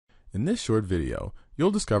In this short video,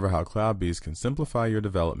 you'll discover how CloudBees can simplify your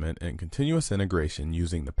development and continuous integration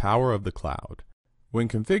using the power of the cloud. When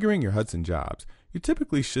configuring your Hudson jobs, you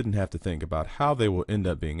typically shouldn't have to think about how they will end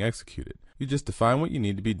up being executed. You just define what you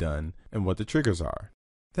need to be done and what the triggers are.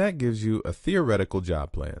 That gives you a theoretical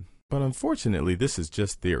job plan. But unfortunately, this is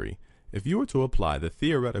just theory. If you were to apply the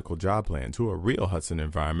theoretical job plan to a real Hudson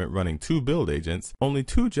environment running 2 build agents, only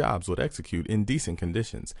 2 jobs would execute in decent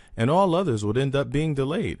conditions, and all others would end up being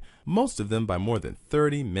delayed, most of them by more than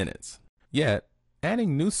 30 minutes. Yet,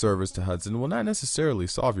 adding new servers to Hudson will not necessarily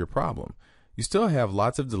solve your problem. You still have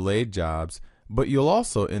lots of delayed jobs, but you'll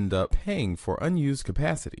also end up paying for unused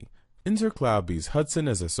capacity. Enter CloudBees Hudson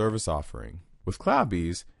as a service offering. With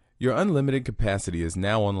CloudBees, your unlimited capacity is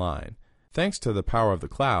now online. Thanks to the power of the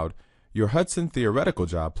cloud, your Hudson theoretical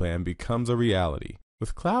job plan becomes a reality.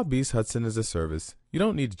 With CloudBees Hudson as a service, you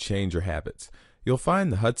don't need to change your habits. You'll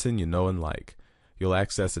find the Hudson you know and like. You'll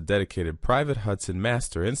access a dedicated private Hudson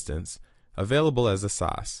master instance available as a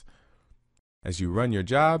SaaS. As you run your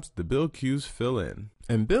jobs, the build queues fill in,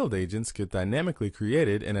 and build agents get dynamically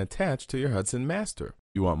created and attached to your Hudson master.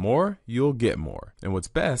 You want more? You'll get more. And what's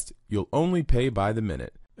best, you'll only pay by the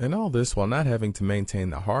minute. And all this while not having to maintain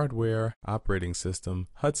the hardware, operating system,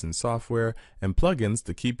 Hudson software, and plugins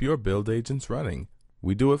to keep your build agents running.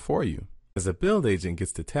 We do it for you. As a build agent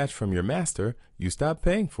gets detached from your master, you stop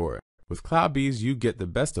paying for it. With CloudBees, you get the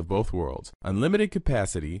best of both worlds. Unlimited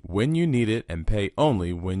capacity when you need it and pay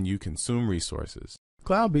only when you consume resources.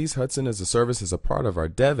 CloudBees Hudson as a service is a part of our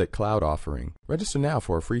Dev at Cloud offering. Register now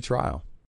for a free trial.